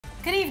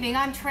Good evening,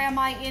 I'm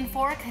Tramai in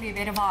for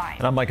Caribe Divine.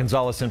 And I'm Mike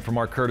Gonzalez in for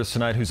Mark Curtis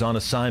tonight, who's on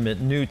assignment.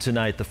 New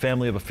tonight, the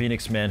family of a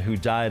Phoenix man who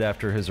died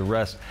after his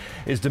arrest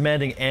is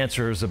demanding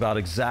answers about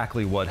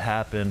exactly what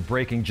happened.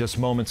 Breaking just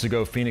moments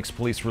ago, Phoenix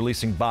police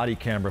releasing body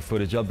camera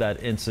footage of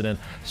that incident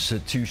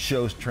to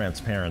show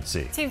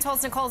transparency. Team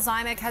 12's Nicole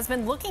Zymek has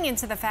been looking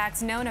into the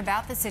facts known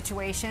about the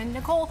situation.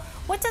 Nicole,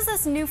 what does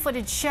this new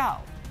footage show?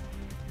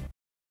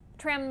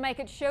 Tram and Mike,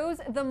 it shows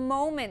the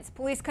moments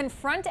police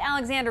confront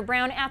Alexander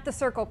Brown at the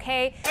Circle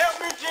K. Help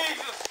me,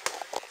 Jesus!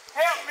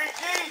 Help me,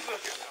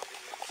 Jesus!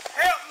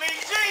 Help me,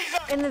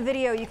 Jesus! In the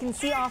video, you can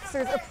see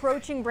officers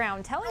approaching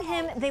Brown, telling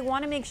him they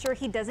want to make sure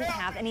he doesn't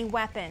have any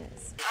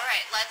weapons. All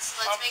right, let's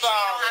make sure you don't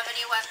have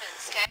any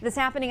weapons, okay? This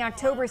happening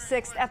October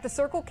 6th at the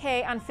Circle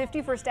K on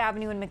 51st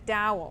Avenue in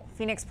McDowell.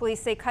 Phoenix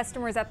police say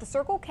customers at the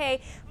Circle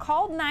K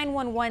called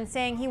 911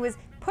 saying he was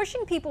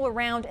pushing people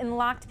around and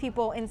locked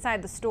people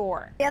inside the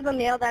store. We have a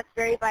male that's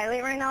very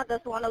violent right now,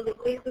 doesn't want to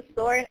leave the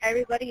store, and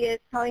everybody is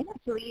telling him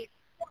to leave.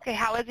 Okay,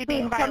 how is he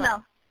being violent?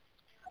 No.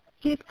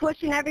 He's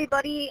pushing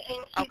everybody,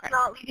 and he's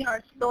not leaving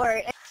our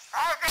store.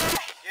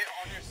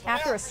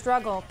 After a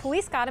struggle,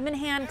 police got him in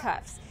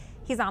handcuffs.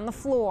 He's on the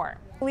floor.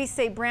 Police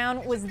say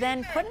Brown was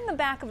then put in the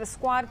back of a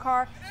squad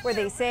car where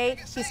they say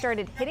he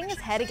started hitting his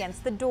head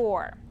against the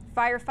door.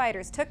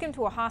 Firefighters took him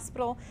to a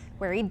hospital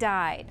where he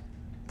died.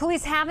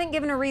 Police haven't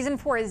given a reason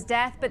for his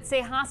death, but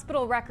say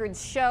hospital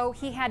records show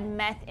he had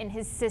meth in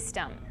his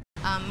system.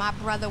 My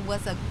brother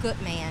was a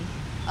good man,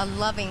 a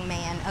loving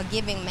man, a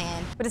giving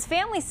man. But his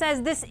family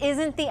says this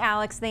isn't the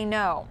Alex they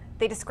know.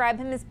 They describe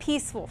him as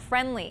peaceful,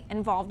 friendly,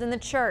 involved in the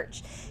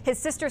church. His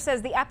sister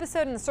says the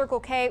episode in the Circle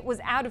K was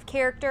out of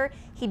character.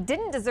 He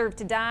didn't deserve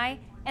to die,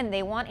 and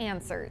they want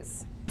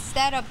answers.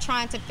 Instead of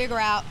trying to figure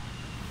out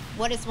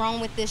what is wrong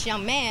with this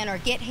young man or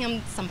get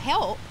him some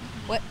help,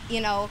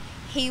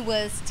 he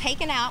was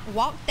taken out,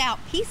 walked out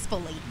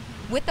peacefully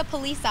with the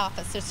police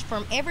officers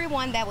from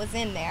everyone that was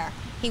in there.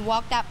 He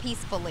walked out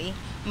peacefully.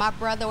 My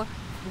brother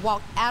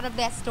walked out of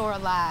that store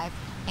alive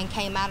and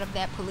came out of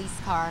that police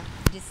car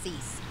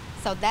deceased.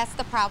 So that's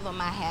the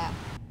problem I have.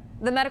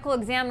 The medical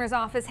examiner's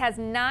office has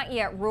not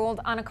yet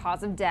ruled on a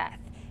cause of death.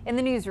 In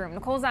the newsroom,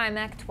 Nicole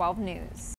Zymek, 12 News.